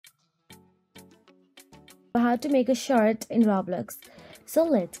How to make a shirt in Roblox. So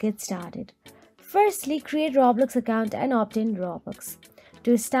let's get started. Firstly, create Roblox account and opt in Roblox.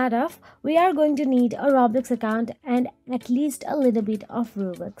 To start off, we are going to need a Roblox account and at least a little bit of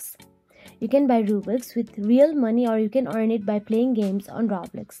Robux. You can buy Robux with real money or you can earn it by playing games on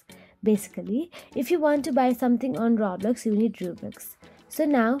Roblox. Basically, if you want to buy something on Roblox, you need Robux. So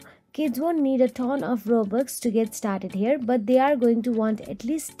now, kids won't need a ton of Robux to get started here, but they are going to want at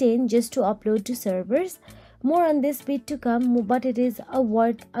least 10 just to upload to servers. More on this bit to come, but it is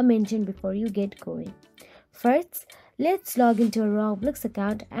worth a mention before you get going. First, let's log into a Roblox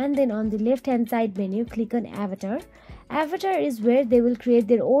account and then on the left hand side menu click on Avatar. Avatar is where they will create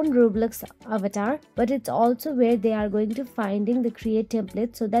their own Roblox avatar, but it's also where they are going to finding the create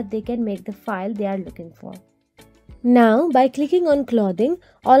template so that they can make the file they are looking for. Now, by clicking on clothing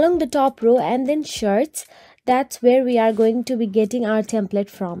along the top row and then shirts, that's where we are going to be getting our template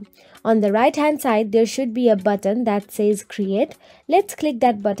from. On the right hand side, there should be a button that says create. Let's click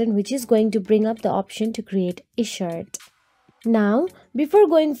that button, which is going to bring up the option to create a shirt. Now, before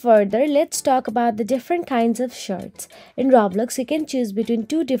going further, let's talk about the different kinds of shirts. In Roblox, you can choose between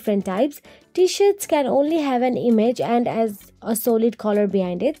two different types. T-shirts can only have an image and as a solid color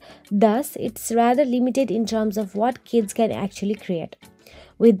behind it. Thus, it's rather limited in terms of what kids can actually create.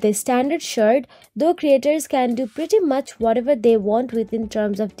 With the standard shirt, though creators can do pretty much whatever they want within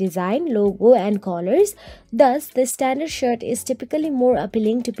terms of design, logo and colors. Thus, the standard shirt is typically more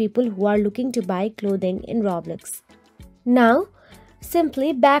appealing to people who are looking to buy clothing in Roblox. Now,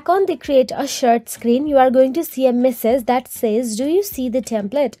 simply back on the create a shirt screen, you are going to see a message that says, do you see the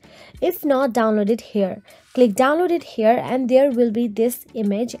template? If not, download it here. Click download it here and there will be this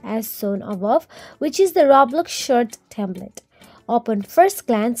image as shown above, which is the Roblox shirt template. Upon first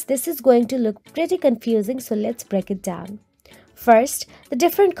glance, this is going to look pretty confusing, so let's break it down. First, the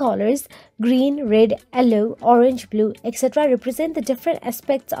different colors green, red, yellow, orange, blue, etc. represent the different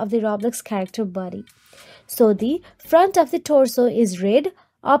aspects of the Roblox character body. So the front of the torso is red,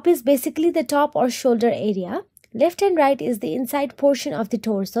 up is basically the top or shoulder area, left and right is the inside portion of the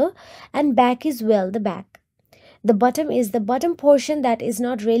torso, and back is the back. The bottom is the bottom portion that is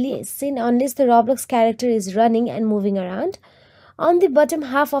not really seen unless the Roblox character is running and moving around. On the bottom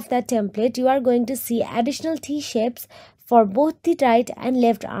half of that template, you are going to see additional T-shapes for both the right and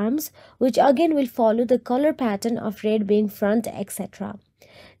left arms, which again will follow the color pattern of red being front, etc.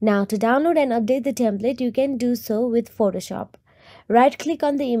 Now, to download and update the template, you can do so with Photoshop. Right-click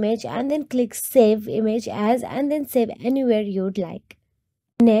on the image and then click Save Image As and then save anywhere you'd like.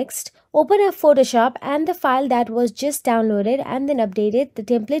 Next, open up Photoshop and the file that was just downloaded and then update the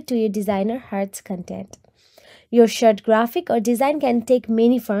template to your designer heart's content. Your shirt graphic or design can take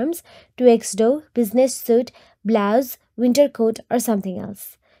many forms: 2xdo, business suit, blouse, winter coat, or something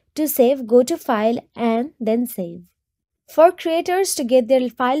else. To save, go to File and then Save. For creators to get their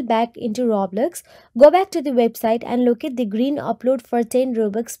file back into Roblox, go back to the website and locate the green Upload for 10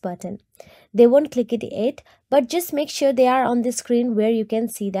 Robux button. They won't click it yet, but just make sure they are on the screen where you can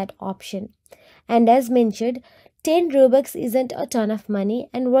see that option. And as mentioned, 10 Robux isn't a ton of money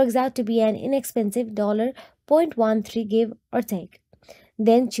and works out to be an inexpensive $0.13 give or take.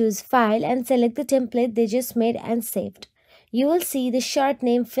 Then choose File and select the template they just made and saved. You will see the shirt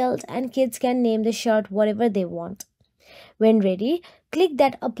name filled and kids can name the shirt whatever they want. When ready, click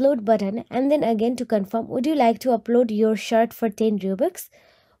that upload button and then again to confirm would you like to upload your shirt for 10 Robux.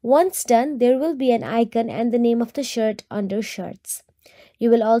 Once done, there will be an icon and the name of the shirt under shirts. You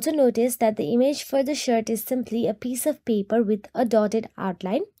will also notice that the image for the shirt is simply a piece of paper with a dotted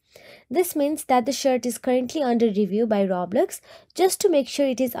outline. This means that the shirt is currently under review by Roblox just to make sure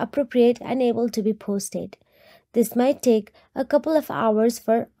it is appropriate and able to be posted. This might take a couple of hours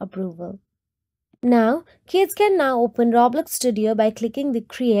for approval. Now, kids can now open Roblox Studio by clicking the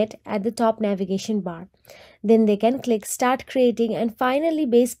Create at the top navigation bar. Then they can click Start Creating and finally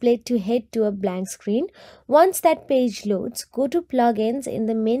Baseplate to head to a blank screen. Once that page loads, go to Plugins in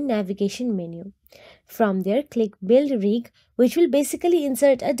the main navigation menu. From there, click Build Rig, which will basically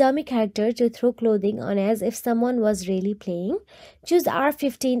insert a dummy character to throw clothing on as if someone was really playing. Choose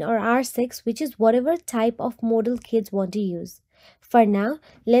R15 or R6, which is whatever type of model kids want to use. For now,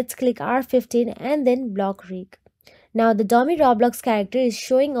 let's click R15 and then Block Rig. Now the dummy Roblox character is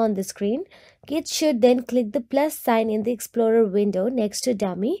showing on the screen. Kids should then click the plus sign in the Explorer window next to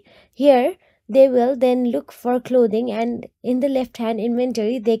dummy. Here, they will then look for clothing and in the left-hand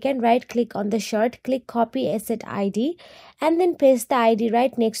inventory, they can right-click on the shirt, click Copy Asset ID and then paste the ID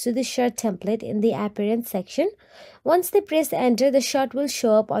right next to the shirt template in the Appearance section. Once they press Enter, the shirt will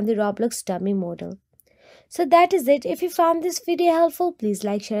show up on the Roblox dummy model. So that is it. If you found this video helpful, please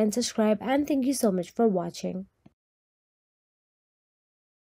like, share and subscribe, and thank you so much for watching.